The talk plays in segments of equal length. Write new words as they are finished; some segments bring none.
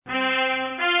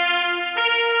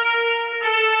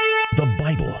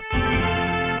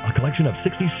collection of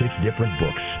 66 different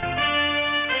books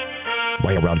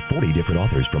by around 40 different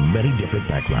authors from many different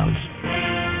backgrounds.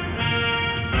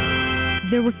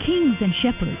 There were kings and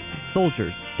shepherds,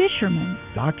 soldiers, fishermen,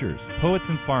 doctors, poets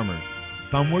and farmers.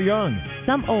 Some were young,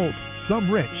 some old, some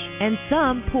rich, and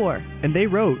some poor. And they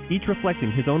wrote, each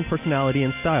reflecting his own personality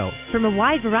and style, from a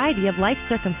wide variety of life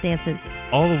circumstances,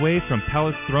 all the way from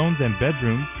palace thrones and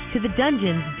bedrooms to the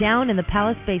dungeons down in the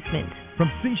palace basement, from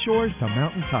seashores to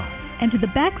mountaintops, and to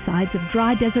the backsides of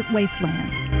dry desert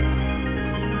wastelands.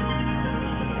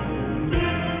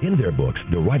 In their books,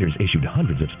 the writers issued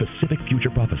hundreds of specific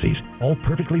future prophecies, all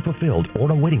perfectly fulfilled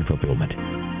or awaiting fulfillment.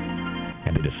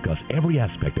 And they discuss every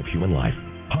aspect of human life,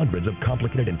 hundreds of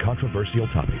complicated and controversial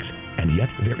topics. And yet,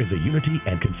 there is a unity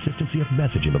and consistency of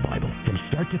message in the Bible, from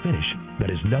start to finish, that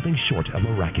is nothing short of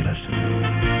miraculous.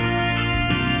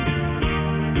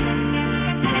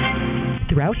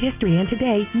 Throughout history and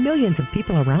today, millions of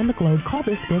people around the globe call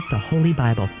this book the Holy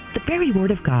Bible, the very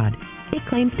Word of God. It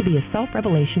claims to be a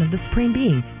self-revelation of the Supreme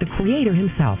Being, the Creator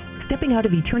Himself, stepping out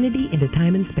of eternity into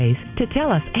time and space to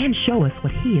tell us and show us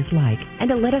what He is like,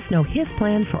 and to let us know His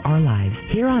plan for our lives,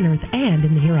 here on earth and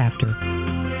in the hereafter.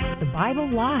 The Bible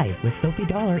Live with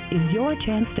Sophie Dollar is your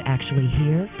chance to actually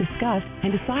hear, discuss,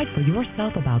 and decide for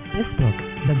yourself about this book,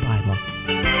 the Bible.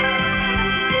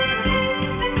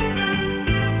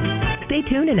 Stay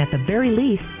tuned, and at the very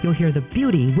least, you'll hear the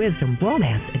beauty, wisdom,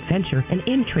 romance, adventure, and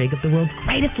intrigue of the world's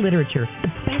greatest literature, the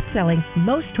best-selling,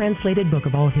 most translated book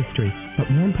of all history.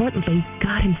 But more importantly,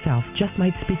 God Himself just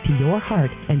might speak to your heart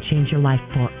and change your life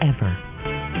forever.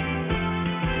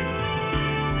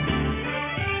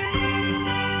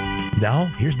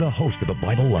 Now, here's the host of the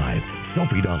Bible Live,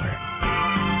 Sophie Dollar.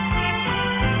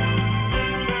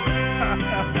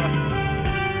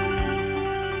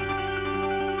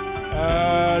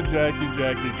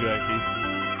 Jackie.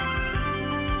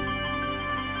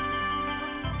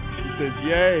 She says,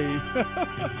 yay.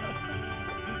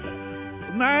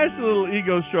 Nice little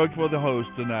ego stroke for the host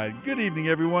tonight. Good evening,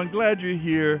 everyone. Glad you're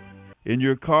here in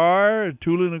your car,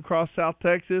 tooling across South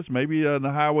Texas, maybe on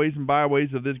the highways and byways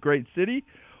of this great city.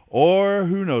 Or,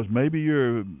 who knows, maybe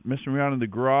you're messing around in the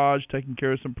garage, taking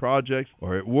care of some projects,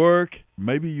 or at work.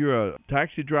 Maybe you're a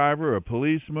taxi driver, or a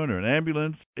policeman, or an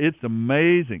ambulance. It's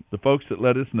amazing, the folks that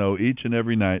let us know each and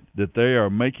every night that they are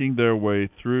making their way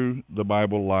through the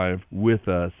Bible Live with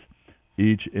us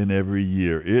each and every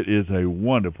year. It is a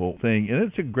wonderful thing, and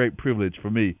it's a great privilege for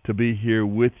me to be here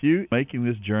with you, making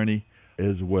this journey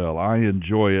as well. I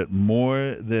enjoy it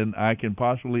more than I can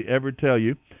possibly ever tell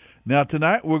you. Now,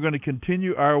 tonight we're going to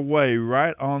continue our way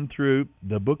right on through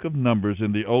the book of Numbers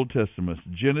in the Old Testament.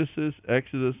 Genesis,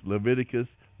 Exodus, Leviticus,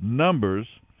 Numbers,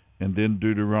 and then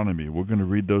Deuteronomy. We're going to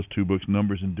read those two books,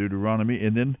 Numbers and Deuteronomy,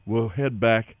 and then we'll head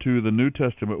back to the New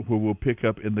Testament where we'll pick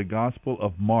up in the Gospel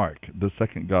of Mark, the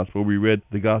second Gospel. We read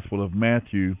the Gospel of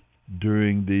Matthew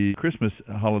during the Christmas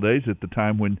holidays at the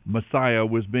time when Messiah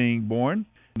was being born.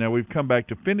 Now, we've come back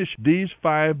to finish these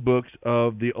 5 books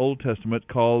of the Old Testament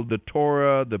called the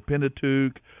Torah, the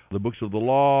Pentateuch, the books of the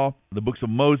law, the books of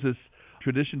Moses.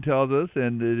 Tradition tells us,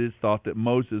 and it is thought that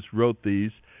Moses wrote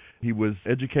these. He was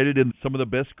educated in some of the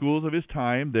best schools of his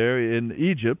time there in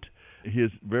Egypt,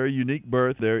 his very unique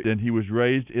birth there, and he was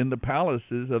raised in the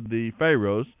palaces of the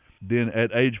pharaohs. Then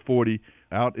at age 40,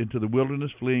 out into the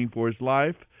wilderness, fleeing for his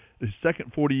life. His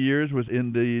second 40 years was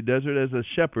in the desert as a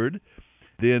shepherd.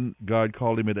 Then God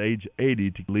called him at age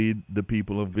 80 to lead the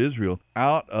people of Israel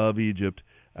out of Egypt,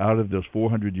 out of those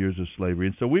 400 years of slavery.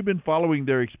 And so we've been following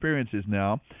their experiences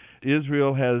now.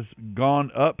 Israel has gone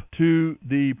up to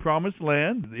the Promised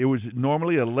Land. It was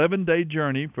normally an 11-day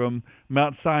journey from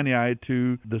Mount Sinai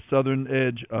to the southern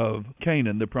edge of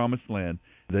Canaan, the Promised Land.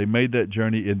 They made that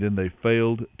journey, and then they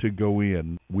failed to go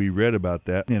in. We read about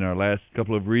that in our last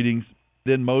couple of readings.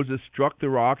 Then Moses struck the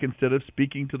rock instead of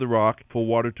speaking to the rock for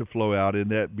water to flow out, and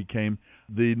that became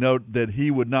the note that he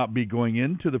would not be going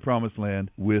into the Promised Land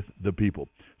with the people.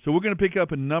 So we're going to pick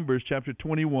up in Numbers chapter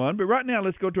 21, but right now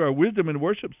let's go to our Wisdom and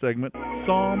Worship segment,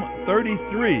 Psalm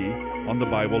 33 on the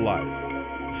Bible Live.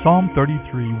 Psalm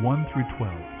 33, 1 through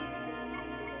 12.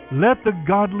 Let the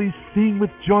godly sing with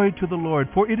joy to the Lord,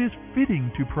 for it is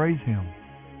fitting to praise Him.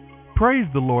 Praise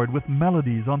the Lord with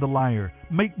melodies on the lyre.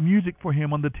 Make music for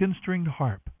Him on the 10-stringed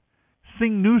harp.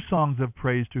 Sing new songs of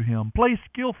praise to Him. Play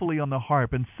skillfully on the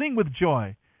harp and sing with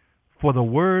joy. For the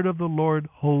word of the Lord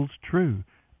holds true,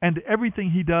 and everything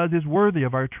He does is worthy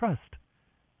of our trust.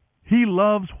 He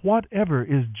loves whatever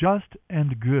is just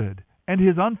and good, and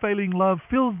His unfailing love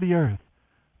fills the earth.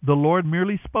 The Lord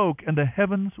merely spoke, and the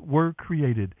heavens were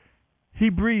created. He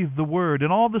breathed the word,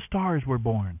 and all the stars were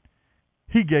born.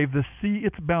 He gave the sea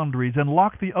its boundaries and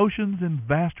locked the oceans in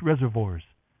vast reservoirs.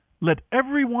 Let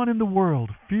everyone in the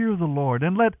world fear the Lord,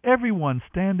 and let everyone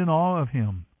stand in awe of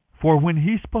him. For when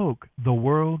he spoke, the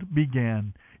world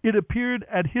began. It appeared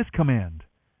at his command.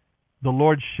 The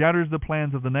Lord shatters the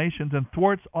plans of the nations and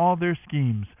thwarts all their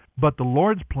schemes. But the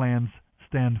Lord's plans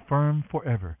stand firm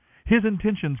forever. His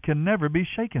intentions can never be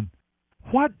shaken.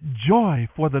 What joy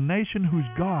for the nation whose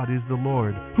God is the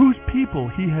Lord, whose people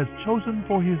he has chosen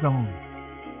for his own.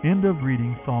 End of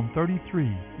reading Psalm 33,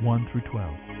 1 through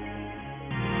 12.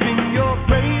 Sing your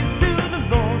praise to the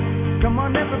Lord. Come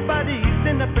on, everybody,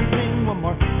 stand up and sing one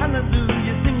more.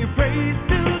 Hallelujah, sing your praise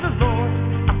to the Lord.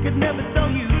 I could never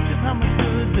tell you just how much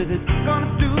good that it's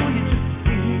gonna do you just to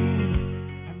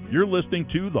sing. You're listening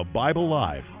to The Bible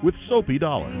Live with Soapy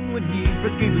Dollar. When he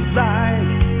first gave his life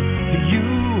to you,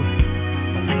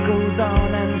 well, that goes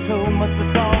on, and so must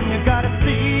the song you gotta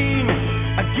sing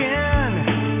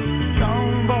again.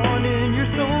 Song born in your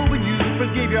soul when you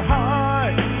first gave your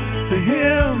heart to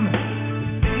him.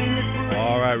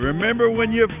 All right, remember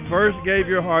when you first gave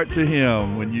your heart to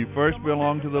him, when you first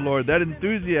belonged to the Lord, that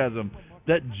enthusiasm,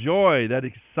 that joy, that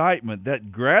excitement,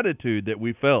 that gratitude that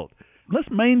we felt. Let's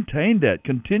maintain that.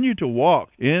 Continue to walk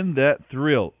in that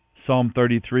thrill. Psalm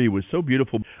 33 was so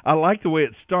beautiful. I like the way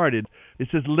it started. It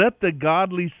says, "Let the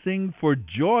godly sing for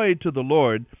joy to the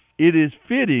Lord. It is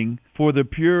fitting for the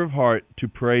pure of heart to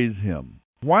praise him."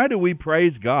 Why do we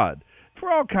praise God?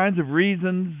 For all kinds of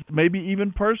reasons, maybe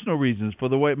even personal reasons, for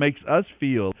the way it makes us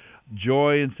feel.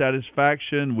 Joy and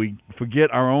satisfaction. We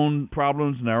forget our own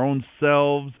problems and our own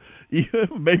selves.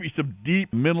 Maybe some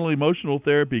deep mental, emotional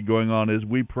therapy going on as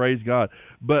we praise God.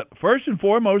 But first and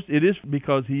foremost, it is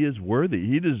because he is worthy.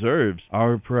 He deserves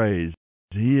our praise.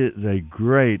 He is a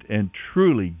great and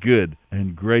truly good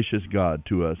and gracious God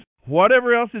to us.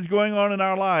 Whatever else is going on in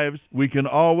our lives, we can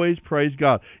always praise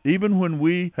God. Even when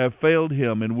we have failed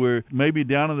him and we're maybe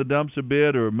down in the dumps a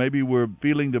bit, or maybe we're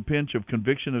feeling the pinch of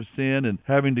conviction of sin and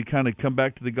having to kind of come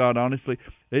back to the God honestly,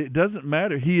 it doesn't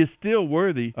matter. He is still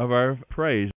worthy of our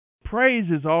praise.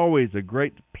 Praise is always a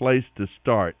great place to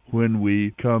start when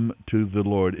we come to the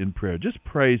Lord in prayer. Just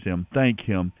praise him, thank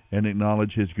him, and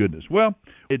acknowledge his goodness. Well,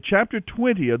 in chapter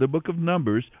 20 of the book of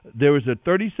Numbers, there was a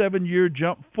 37-year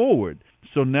jump forward.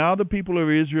 So now the people of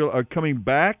Israel are coming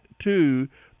back to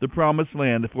the promised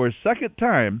land for a second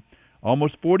time.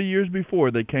 Almost 40 years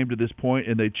before they came to this point,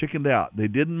 and they chickened out. They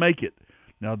didn't make it.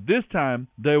 Now this time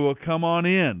they will come on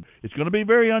in. It's going to be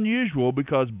very unusual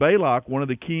because Balak, one of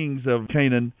the kings of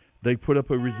Canaan, they put up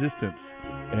a resistance,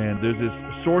 and there's this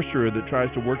sorcerer that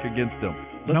tries to work against them.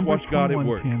 Let's Numbers watch God at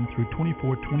work. 21:10 through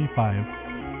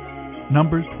 24:25.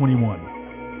 Numbers 21.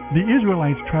 The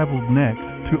Israelites traveled next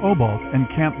to Oboth and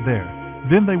camped there.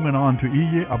 Then they went on to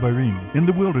Iye-Abarim in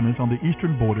the wilderness on the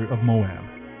eastern border of Moab.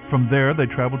 From there they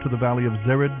traveled to the valley of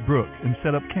Zered Brook and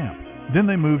set up camp. Then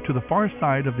they moved to the far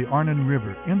side of the Arnon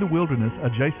River in the wilderness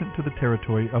adjacent to the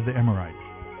territory of the Amorites.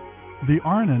 The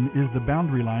Arnon is the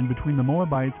boundary line between the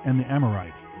Moabites and the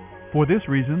Amorites. For this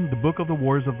reason, the book of the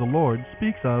Wars of the Lord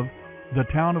speaks of the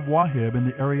town of Waheb in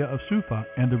the area of Suphah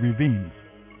and the ravines,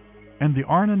 and the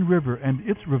Arnon River and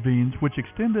its ravines, which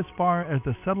extend as far as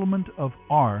the settlement of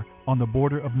Ar on the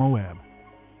border of Moab.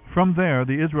 From there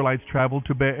the Israelites traveled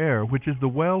to Beer, which is the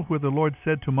well where the Lord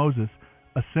said to Moses,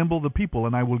 "Assemble the people,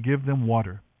 and I will give them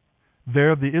water."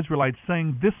 There the Israelites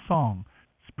sang this song,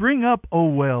 "Spring up, O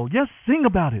well, yes, sing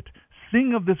about it.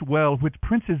 Sing of this well which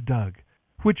princes dug,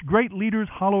 which great leaders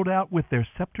hollowed out with their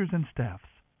scepters and staffs."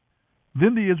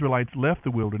 Then the Israelites left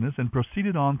the wilderness and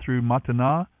proceeded on through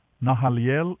Mattanah,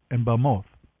 Nahaliel, and Bamoth.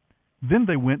 Then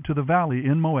they went to the valley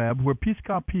in Moab where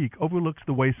Pisgah Peak overlooks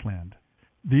the wasteland.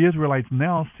 The Israelites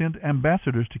now sent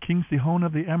ambassadors to King Sihon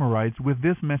of the Amorites with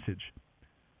this message: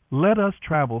 "Let us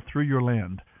travel through your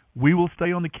land. We will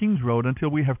stay on the king's road until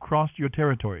we have crossed your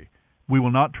territory. We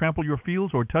will not trample your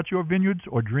fields or touch your vineyards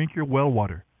or drink your well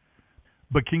water."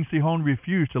 But King Sihon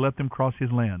refused to let them cross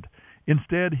his land.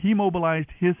 Instead, he mobilized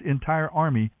his entire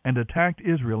army and attacked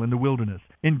Israel in the wilderness,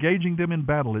 engaging them in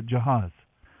battle at Jahaz.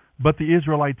 But the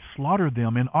Israelites slaughtered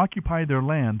them and occupied their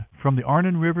land from the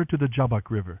Arnon River to the Jabbok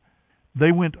River.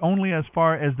 They went only as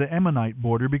far as the Ammonite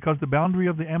border because the boundary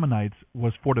of the Ammonites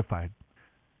was fortified.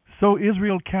 So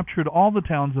Israel captured all the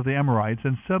towns of the Amorites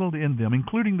and settled in them,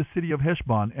 including the city of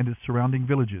Heshbon and its surrounding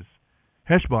villages.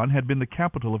 Heshbon had been the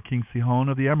capital of King Sihon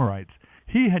of the Amorites.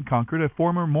 He had conquered a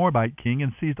former Moabite king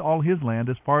and seized all his land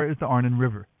as far as the Arnon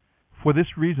River. For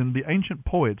this reason, the ancient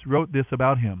poets wrote this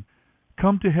about him: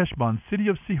 "Come to Heshbon, city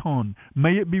of Sihon,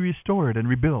 may it be restored and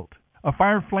rebuilt. A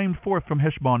fire flamed forth from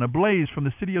Heshbon, a blaze from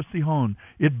the city of Sihon.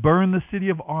 It burned the city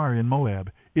of Ar in Moab.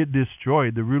 It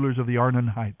destroyed the rulers of the Arnon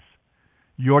heights.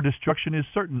 Your destruction is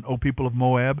certain, O people of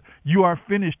Moab. You are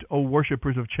finished, O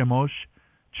worshippers of Chemosh.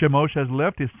 Chemosh has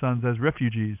left his sons as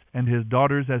refugees, and his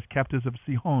daughters as captives of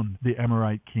Sihon, the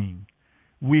Amorite king.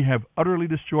 We have utterly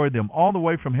destroyed them, all the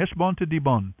way from Heshbon to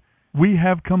Dibon. We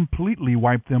have completely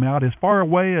wiped them out as far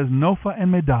away as Nophah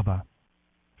and Medaba.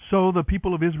 So the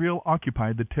people of Israel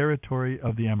occupied the territory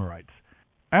of the Amorites.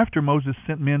 After Moses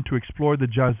sent men to explore the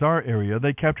Jazer area,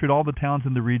 they captured all the towns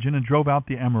in the region and drove out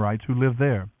the Amorites who lived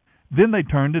there. Then they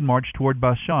turned and marched toward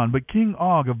Bashan, but King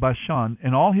Og of Bashan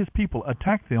and all his people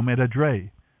attacked them at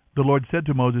Edrei. The Lord said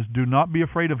to Moses, "Do not be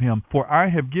afraid of him, for I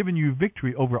have given you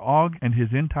victory over Og and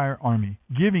his entire army,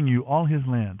 giving you all his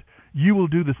land. You will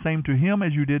do the same to him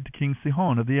as you did to King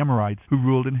Sihon of the Amorites, who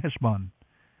ruled in Heshbon."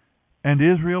 And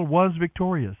Israel was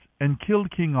victorious, and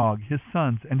killed King Og, his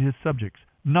sons, and his subjects.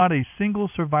 Not a single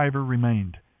survivor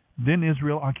remained. Then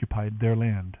Israel occupied their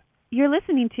land. You're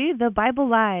listening to The Bible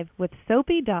Live with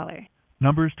Soapy Dollar.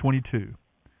 Numbers 22.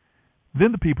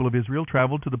 Then the people of Israel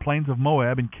traveled to the plains of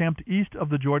Moab and camped east of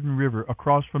the Jordan River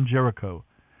across from Jericho.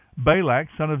 Balak,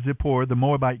 son of Zippor, the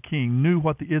Moabite king, knew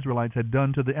what the Israelites had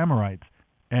done to the Amorites,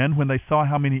 and when they saw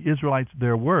how many Israelites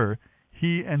there were,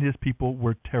 he and his people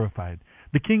were terrified.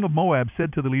 The king of Moab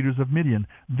said to the leaders of Midian,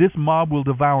 "This mob will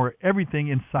devour everything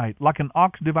in sight, like an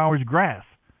ox devours grass."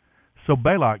 So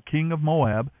Balak, king of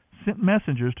Moab, sent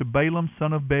messengers to Balaam,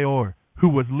 son of Beor, who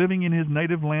was living in his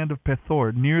native land of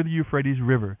Pethor, near the Euphrates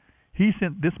River. He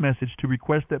sent this message to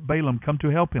request that Balaam come to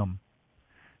help him.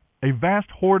 "A vast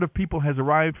horde of people has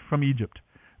arrived from Egypt.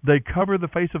 They cover the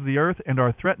face of the earth and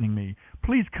are threatening me.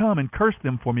 Please come and curse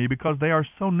them for me, because they are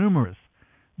so numerous.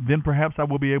 Then perhaps I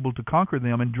will be able to conquer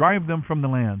them and drive them from the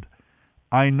land.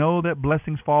 I know that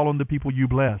blessings fall on the people you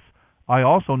bless. I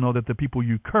also know that the people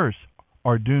you curse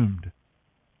are doomed."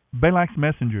 Balak's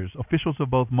messengers, officials of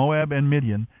both Moab and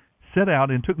Midian, set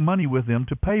out and took money with them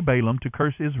to pay Balaam to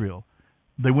curse Israel.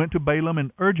 They went to Balaam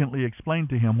and urgently explained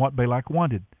to him what Balak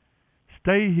wanted.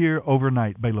 "Stay here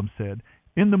overnight," Balaam said.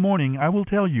 "In the morning I will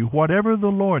tell you whatever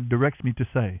the Lord directs me to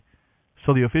say."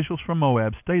 So the officials from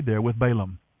Moab stayed there with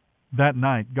Balaam. That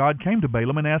night God came to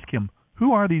Balaam and asked him,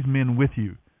 "Who are these men with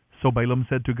you?" So Balaam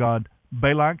said to God,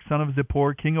 "Balak, son of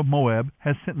Zippor, king of Moab,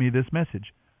 has sent me this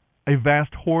message. A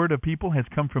vast horde of people has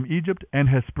come from Egypt and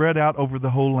has spread out over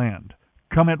the whole land.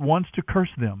 Come at once to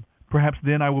curse them. Perhaps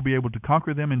then I will be able to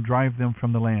conquer them and drive them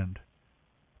from the land."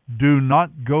 "Do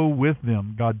not go with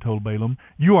them," God told Balaam.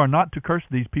 "You are not to curse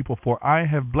these people, for I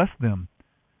have blessed them."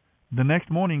 The next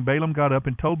morning Balaam got up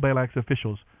and told Balak's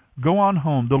officials, "Go on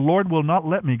home. The Lord will not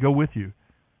let me go with you."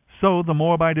 So the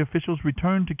Moabite officials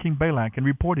returned to King Balak and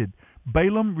reported,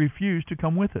 "Balaam refused to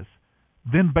come with us."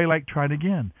 Then Balak tried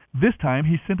again. This time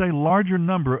he sent a larger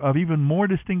number of even more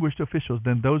distinguished officials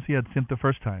than those he had sent the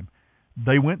first time.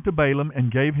 They went to Balaam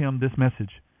and gave him this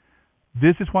message.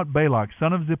 "This is what Balak,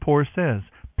 son of Zippor, says.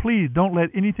 Please don't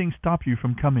let anything stop you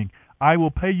from coming. I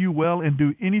will pay you well and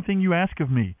do anything you ask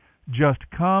of me. Just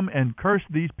come and curse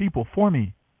these people for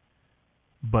me."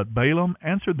 But Balaam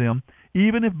answered them,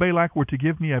 "Even if Balak were to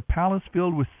give me a palace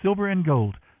filled with silver and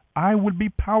gold, I would be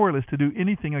powerless to do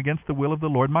anything against the will of the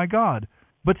Lord my God.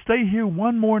 But stay here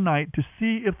one more night to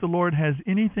see if the Lord has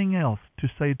anything else to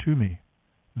say to me."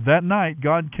 That night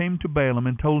God came to Balaam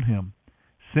and told him,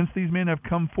 "Since these men have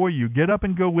come for you, get up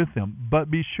and go with them, but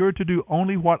be sure to do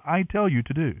only what I tell you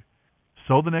to do."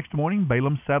 So the next morning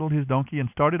Balaam saddled his donkey and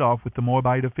started off with the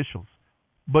Moabite officials.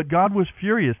 But God was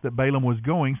furious that Balaam was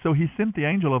going, so he sent the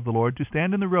angel of the Lord to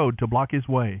stand in the road to block his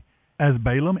way. As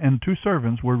Balaam and 2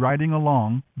 servants were riding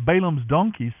along, Balaam's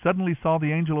donkey suddenly saw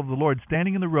the angel of the Lord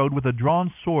standing in the road with a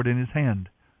drawn sword in his hand.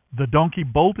 The donkey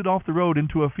bolted off the road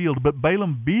into a field, but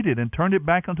Balaam beat it and turned it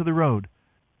back onto the road.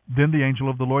 Then the angel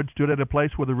of the Lord stood at a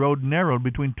place where the road narrowed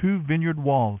between 2 vineyard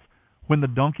walls. When the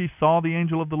donkey saw the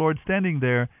angel of the Lord standing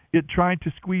there, it tried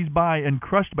to squeeze by and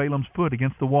crushed Balaam's foot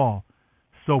against the wall.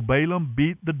 So Balaam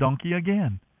beat the donkey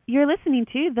again. You're listening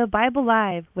to The Bible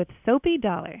Live with Soapy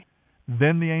Dollar.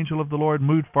 Then the angel of the Lord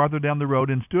moved farther down the road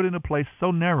and stood in a place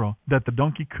so narrow that the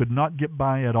donkey could not get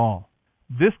by at all.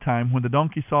 This time, when the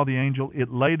donkey saw the angel,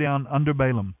 it lay down under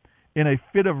Balaam. In a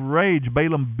fit of rage,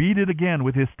 Balaam beat it again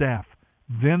with his staff.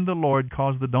 Then the Lord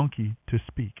caused the donkey to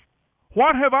speak.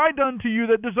 "What have I done to you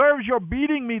that deserves your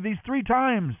beating me these 3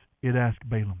 times?" it asked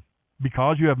Balaam.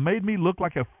 "Because you have made me look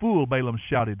like a fool," Balaam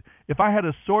shouted. "If I had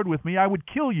a sword with me, I would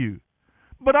kill you."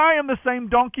 "But I am the same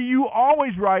donkey you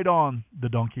always ride on," the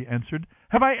donkey answered.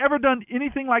 "Have I ever done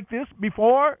anything like this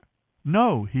before?"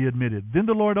 "No," he admitted. Then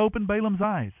the Lord opened Balaam's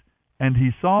eyes, and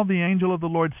he saw the angel of the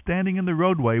Lord standing in the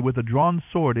roadway with a drawn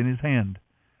sword in his hand.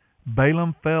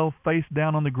 Balaam fell face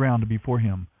down on the ground before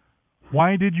him.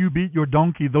 "Why did you beat your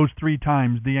donkey those 3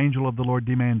 times?" the angel of the Lord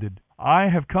demanded. "I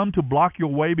have come to block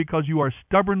your way because you are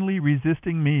stubbornly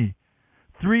resisting me.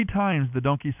 3 times the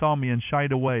donkey saw me and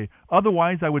shied away.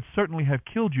 Otherwise I would certainly have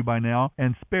killed you by now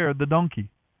and spared the donkey."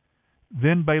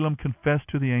 Then Balaam confessed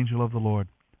to the angel of the Lord,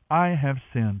 "I have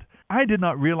sinned. I did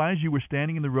not realize you were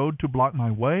standing in the road to block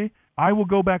my way. I will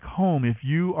go back home if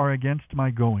you are against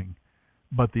my going."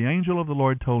 But the angel of the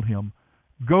Lord told him,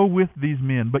 "Go with these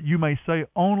men, but you may say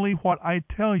only what I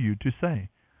tell you to say."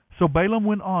 So Balaam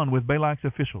went on with Balak's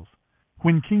officials.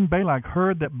 When King Balak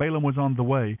heard that Balaam was on the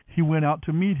way, he went out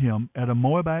to meet him at a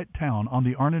Moabite town on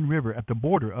the Arnon River at the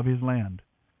border of his land.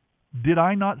 "Did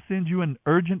I not send you an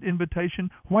urgent invitation?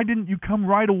 Why didn't you come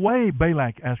right away?"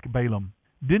 Balak asked Balaam.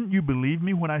 "Didn't you believe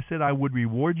me when I said I would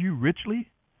reward you richly?"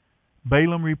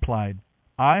 Balaam replied,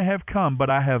 "I have come,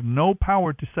 but I have no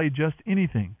power to say just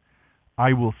anything.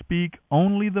 I will speak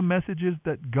only the messages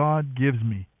that God gives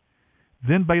me."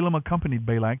 Then Balaam accompanied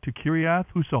Balak to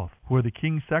Kiriath-Huzoth, where the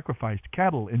king sacrificed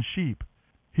cattle and sheep.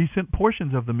 He sent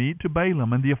portions of the meat to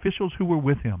Balaam and the officials who were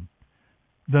with him.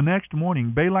 The next morning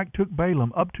Balak took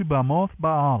Balaam up to Bamoth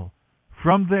Baal.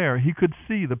 From there he could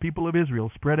see the people of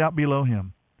Israel spread out below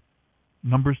him.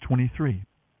 Numbers 23.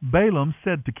 Balaam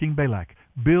said to King Balak,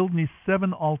 "Build me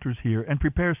 7 altars here, and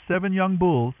prepare 7 young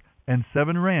bulls and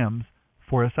 7 rams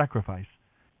for a sacrifice."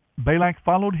 Balak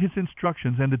followed his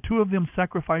instructions, and the 2 of them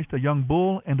sacrificed a young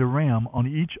bull and a ram on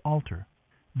each altar.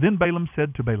 Then Balaam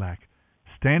said to Balak,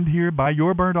 "Stand here by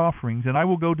your burnt offerings, and I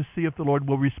will go to see if the Lord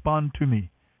will respond to me.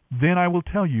 Then I will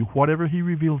tell you whatever he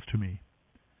reveals to me."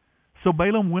 So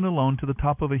Balaam went alone to the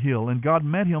top of a hill, and God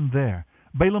met him there.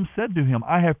 Balaam said to him,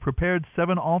 "I have prepared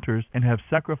 7 altars, and have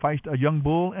sacrificed a young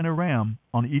bull and a ram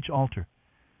on each altar."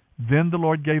 Then the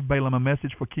Lord gave Balaam a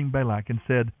message for King Balak, and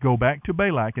said, "Go back to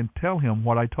Balak and tell him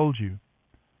what I told you."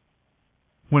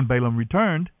 When Balaam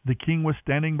returned, the king was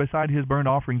standing beside his burnt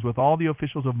offerings with all the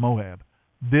officials of Moab.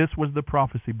 This was the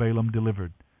prophecy Balaam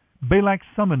delivered. "Balak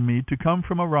summoned me to come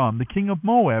from Aram. The king of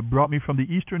Moab brought me from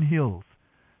the eastern hills.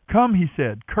 'Come,' he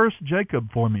said, 'curse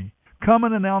Jacob for me. Come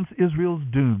and announce Israel's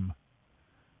doom.'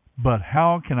 But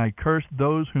how can I curse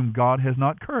those whom God has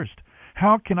not cursed?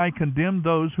 How can I condemn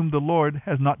those whom the Lord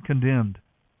has not condemned?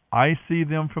 I see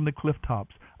them from the cliff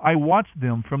tops. I watch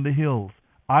them from the hills.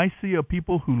 I see a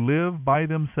people who live by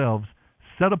themselves,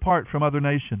 set apart from other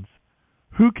nations.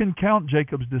 Who can count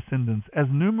Jacob's descendants, as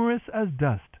numerous as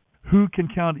dust? Who can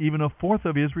count even 1/4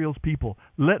 of Israel's people?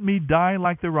 Let me die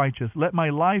like the righteous. Let my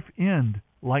life end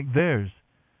like theirs."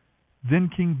 Then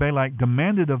King Balak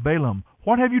demanded of Balaam,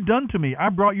 "What have you done to me? I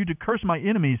brought you to curse my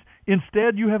enemies.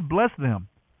 Instead, you have blessed them."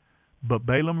 But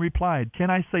Balaam replied, "Can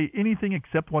I say anything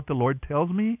except what the Lord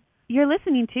tells me?" You're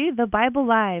listening to The Bible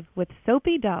Live with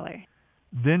Soapy Dollar.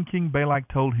 Then King Balak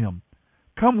told him,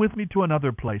 "Come with me to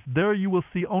another place. There you will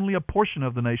see only a portion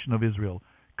of the nation of Israel.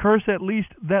 Curse at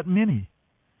least that many."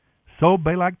 So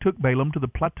Balak took Balaam to the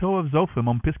plateau of Zophim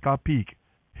on Pisgah Peak.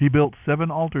 He built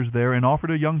 7 altars there and offered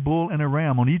a young bull and a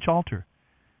ram on each altar.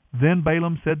 Then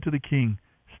Balaam said to the king,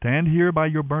 "Stand here by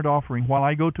your burnt offering while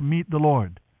I go to meet the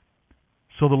Lord."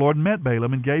 So the Lord met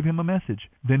Balaam and gave him a message.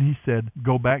 Then he said,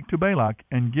 "Go back to Balak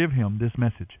and give him this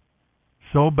message."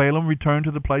 So Balaam returned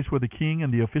to the place where the king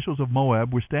and the officials of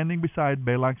Moab were standing beside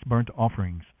Balak's burnt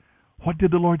offerings. "What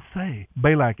did the Lord say?"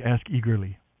 Balak asked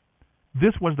eagerly.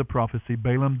 This was the prophecy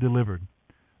Balaam delivered.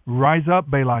 "Rise up,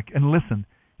 Balak, and listen.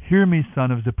 Hear me,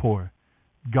 son of Zippor.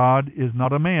 God is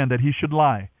not a man that he should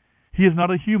lie. He is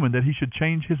not a human that he should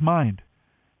change his mind.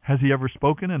 Has he ever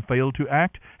spoken and failed to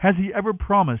act? Has he ever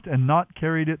promised and not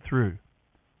carried it through?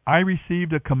 I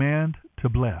received a command to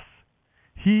bless.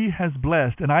 He has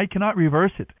blessed, and I cannot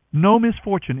reverse it. No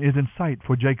misfortune is in sight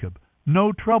for Jacob.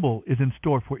 No trouble is in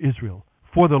store for Israel.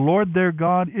 For the Lord their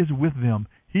God is with them.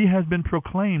 He has been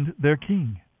proclaimed their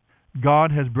king.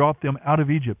 God has brought them out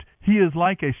of Egypt. He is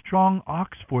like a strong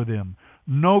ox for them.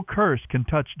 No curse can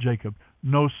touch Jacob.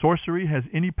 No sorcery has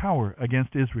any power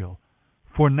against Israel.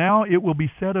 For now it will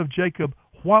be said of Jacob,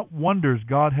 what wonders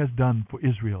God has done for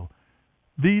Israel.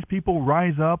 These people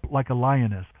rise up like a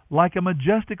lioness. Like a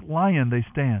majestic lion they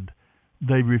stand.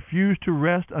 They refuse to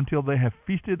rest until they have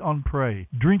feasted on prey,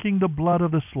 drinking the blood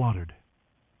of the slaughtered."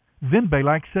 Then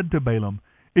Balak said to Balaam,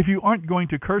 "If you aren't going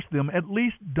to curse them, at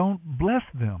least don't bless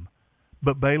them."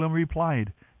 But Balaam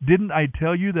replied, "Didn't I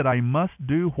tell you that I must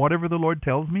do whatever the Lord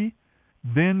tells me?"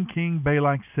 Then King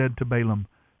Balak said to Balaam,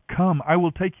 "Come, I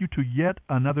will take you to yet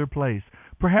another place.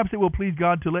 Perhaps it will please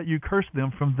God to let you curse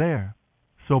them from there."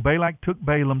 So Balak took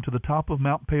Balaam to the top of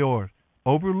Mount Peor,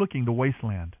 overlooking the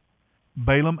wasteland.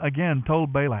 Balaam again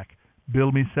told Balak,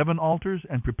 "Build me 7 altars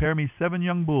and prepare me 7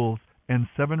 young bulls and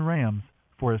 7 rams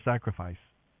for a sacrifice."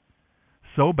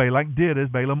 So Balak did as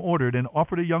Balaam ordered and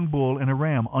offered a young bull and a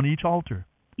ram on each altar.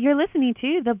 You're listening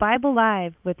to The Bible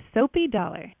Live with Soapy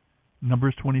Dollar.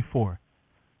 Numbers 24.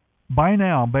 By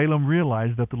now Balaam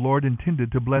realized that the Lord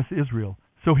intended to bless Israel,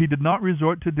 so he did not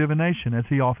resort to divination as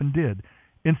he often did.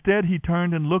 Instead, he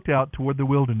turned and looked out toward the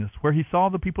wilderness, where he saw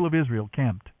the people of Israel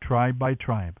camped, tribe by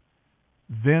tribe.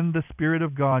 Then the Spirit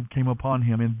of God came upon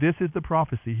him, and this is the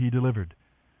prophecy he delivered.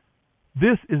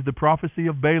 This is the prophecy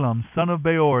of Balaam, son of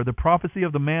Beor, the prophecy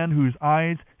of the man whose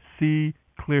eyes see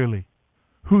clearly,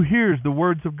 who hears the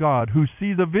words of God, who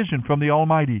sees a vision from the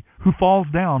Almighty, who falls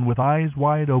down with eyes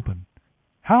wide open.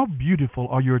 How beautiful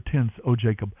are your tents, O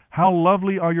Jacob! How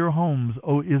lovely are your homes,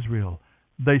 O Israel!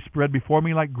 They spread before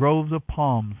me like groves of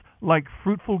palms, like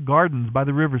fruitful gardens by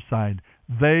the riverside.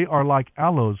 They are like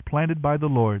aloes planted by the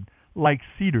Lord, like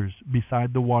cedars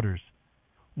beside the waters.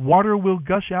 Water will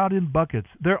gush out in buckets.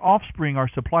 Their offspring are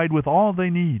supplied with all they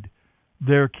need.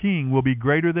 Their king will be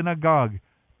greater than Agag.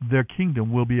 Their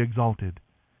kingdom will be exalted.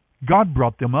 God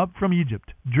brought them up from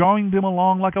Egypt, drawing them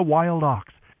along like a wild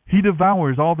ox. He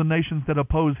devours all the nations that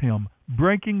oppose him,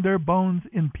 breaking their bones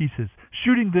in pieces,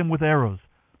 shooting them with arrows.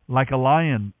 Like a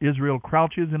lion, Israel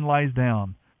crouches and lies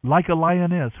down. Like a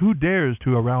lioness, who dares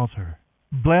to arouse her?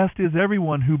 Blessed is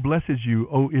everyone who blesses you,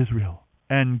 O Israel,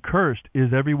 and cursed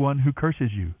is everyone who curses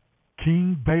you.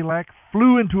 King Balak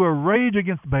flew into a rage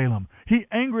against Balaam. He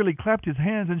angrily clapped his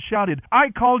hands and shouted,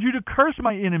 I called you to curse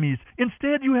my enemies.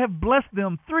 Instead, you have blessed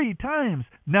them 3 times.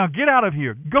 Now get out of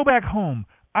here. Go back home.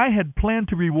 I had planned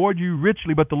to reward you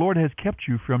richly, but the Lord has kept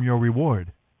you from your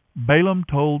reward. Balaam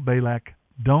told Balak,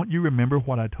 Don't you remember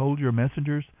what I told your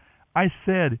messengers? I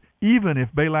said, even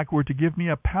if Balak were to give me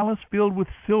a palace filled with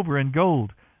silver and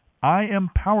gold, I am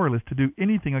powerless to do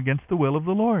anything against the will of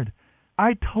the Lord.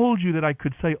 I told you that I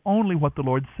could say only what the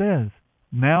Lord says.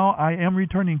 Now I am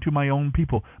returning to my own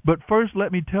people, but first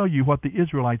let me tell you what the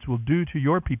Israelites will do to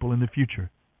your people in the future.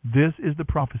 This is the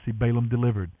prophecy Balaam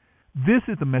delivered. This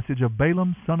is the message of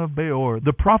Balaam, son of Beor,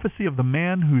 the prophecy of the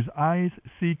man whose eyes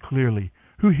see clearly,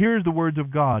 who hears the words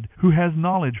of God, who has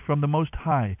knowledge from the Most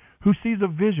High, who sees a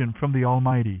vision from the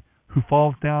Almighty, who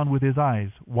falls down with his eyes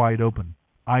wide open.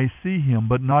 I see him,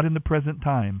 but not in the present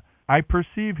time. I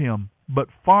perceive him, but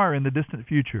far in the distant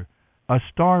future. A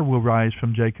star will rise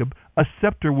from Jacob, a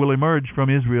scepter will emerge from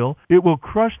Israel. It will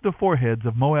crush the foreheads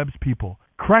of Moab's people,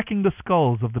 cracking the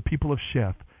skulls of the people of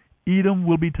Sheth. Edom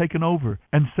will be taken over,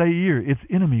 and Seir, its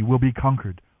enemy, will be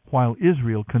conquered, while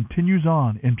Israel continues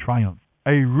on in triumph.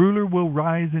 A ruler will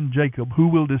rise in Jacob who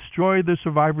will destroy the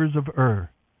survivors of Ur.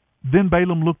 Then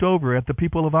Balaam looked over at the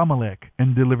people of Amalek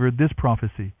and delivered this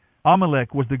prophecy.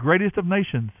 Amalek was the greatest of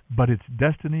nations, but its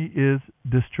destiny is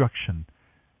destruction.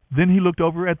 Then he looked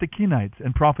over at the Kenites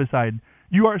and prophesied,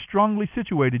 You are strongly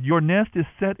situated, your nest is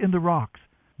set in the rocks,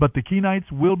 but the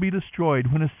Kenites will be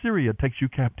destroyed when Assyria takes you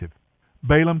captive.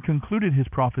 Balaam concluded his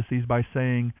prophecies by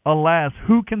saying, Alas,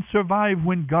 who can survive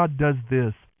when God does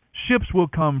this? Ships will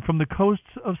come from the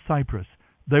coasts of Cyprus.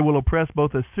 They will oppress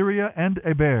both Assyria and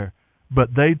Eber,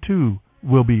 but they too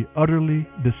will be utterly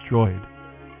destroyed.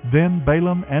 Then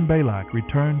Balaam and Balak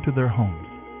returned to their homes.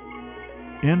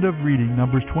 End of reading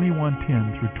Numbers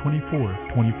 21:10 through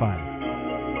 24:25.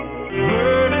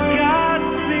 Word of God,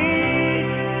 see,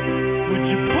 would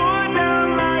you pour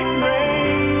down like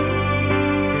rain,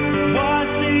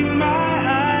 washing my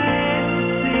eyes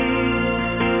to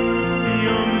see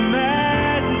your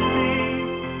majesty.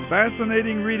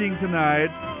 Fascinating reading tonight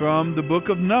from the book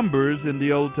of Numbers in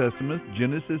the Old Testament,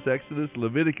 Genesis, Exodus,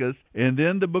 Leviticus, and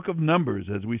then the book of Numbers,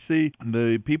 as we see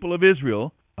the people of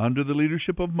Israel, under the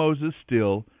leadership of Moses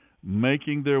still,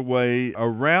 making their way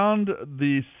around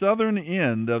the southern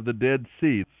end of the Dead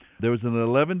Sea. There was an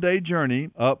 11-day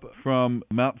journey up from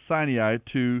Mount Sinai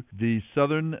to the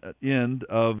southern end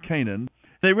of Canaan.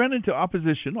 They ran into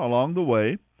opposition along the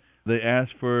way. They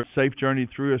asked for a safe journey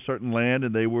through a certain land,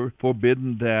 and they were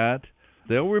forbidden that.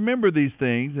 They'll remember these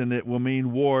things, and it will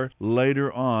mean war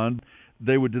later on.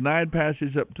 They were denied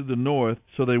passage up to the north,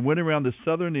 so they went around the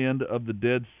southern end of the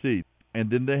Dead Sea. And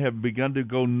then they have begun to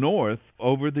go north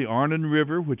over the Arnon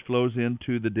River, which flows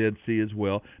into the Dead Sea as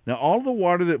well. Now, all the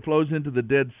water that flows into the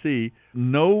Dead Sea,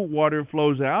 no water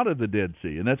flows out of the Dead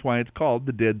Sea, and that's why it's called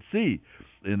the Dead Sea.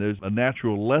 And there's a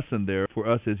natural lesson there for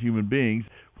us as human beings.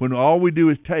 When all we do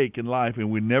is take in life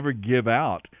and we never give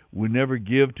out, we never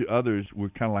give to others, we're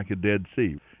kind of like a Dead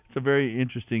Sea. It's a very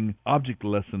interesting object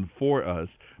lesson for us.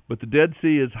 But the Dead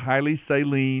Sea is highly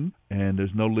saline, and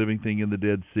there's no living thing in the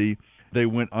Dead Sea. They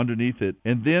went underneath it.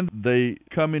 And then they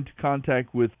come into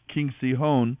contact with King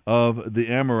Sihon of the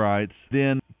Amorites,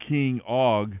 then King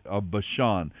Og of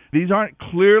Bashan. These aren't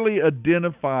clearly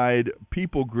identified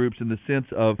people groups in the sense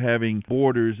of having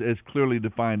borders as clearly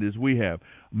defined as we have.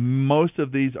 Most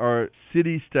of these are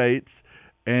city-states,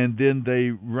 and then they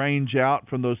range out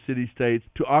from those city-states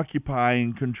to occupy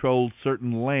and control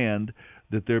certain land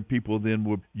that their people then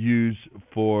would use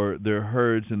for their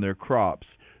herds and their crops.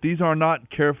 These are not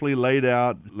carefully laid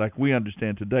out like we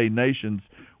understand today, nations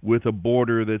with a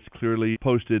border that's clearly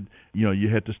posted. You know, you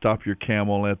had to stop your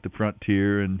camel at the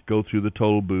frontier and go through the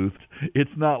toll booth.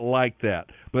 It's not like that.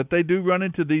 But they do run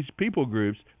into these people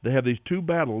groups. They have these two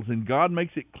battles, and God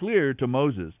makes it clear to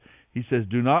Moses. He says,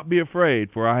 "Do not be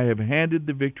afraid, for I have handed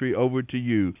the victory over to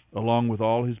you, along with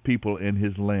all his people in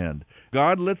his land."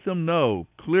 God lets them know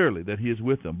clearly that he is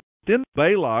with them. Then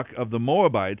Balak of the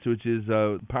Moabites, which is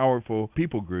a powerful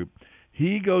people group,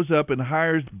 he goes up and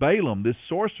hires Balaam, this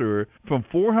sorcerer, from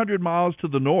 400 miles to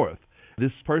the north,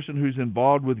 this person who's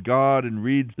involved with God and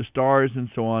reads the stars and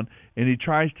so on, and he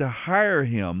tries to hire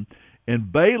him.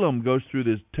 And Balaam goes through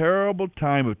this terrible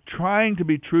time of trying to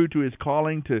be true to his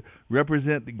calling to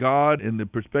represent God in the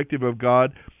perspective of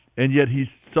God, and yet he's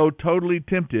so totally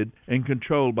tempted and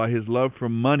controlled by his love for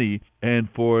money and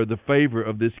for the favor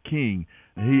of this king.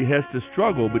 He has to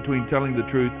struggle between telling the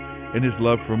truth and his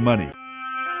love for money.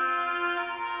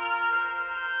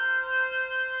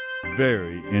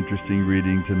 Very interesting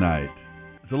reading tonight.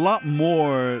 There's a lot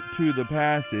more to the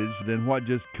passage than what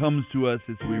just comes to us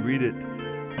as we read it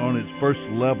on its first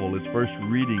level, its first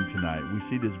reading tonight. We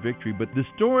see this victory, but the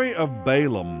story of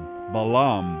Balaam,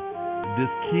 this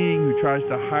king who tries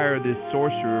to hire this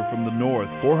sorcerer from the north,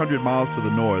 400 miles to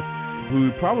the north,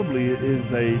 who probably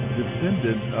is a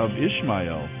descendant of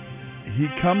Ishmael. He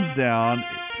comes down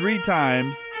 3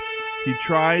 times. He's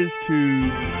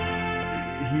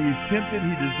tempted,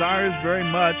 he desires very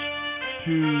much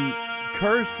to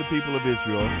curse the people of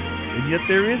Israel, and yet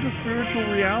there is a spiritual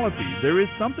reality. There is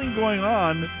something going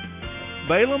on.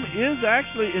 Balaam is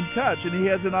actually in touch, and he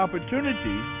has an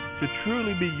opportunity to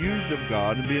truly be used of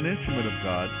God and be an instrument of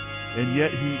God, and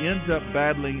yet he ends up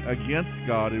battling against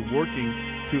God and working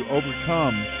to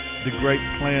overcome the great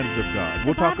plans of God.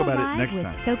 We'll talk about it next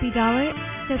time. Soapy Dollar.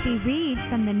 Soapy reads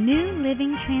from the New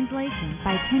Living Translation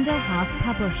by Tyndale House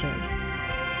Publishers.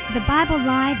 The Bible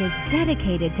Live is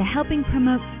dedicated to helping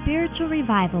promote spiritual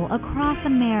revival across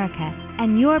America,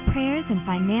 and your prayers and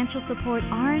financial support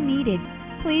are needed.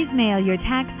 Please mail your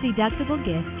tax-deductible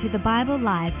gift to the Bible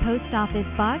Live Post Office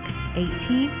Box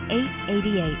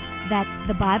 18888. That's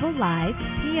the Bible Live,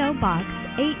 P.O. Box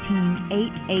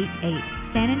 18888,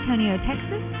 San Antonio,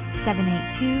 Texas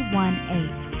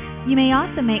 78218. You may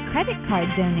also make credit card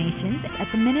donations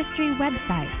at the ministry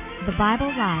website,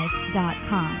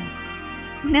 thebiblelive.com.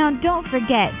 Now don't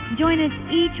forget, join us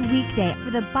each weekday for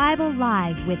the Bible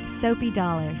Live with Soapy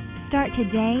Dollar. Start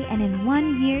today, and in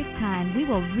 1 year's time, we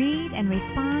will read and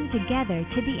respond together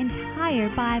to the entire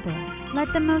Bible.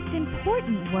 Let the most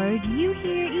important word you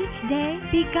hear each day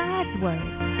be God's Word.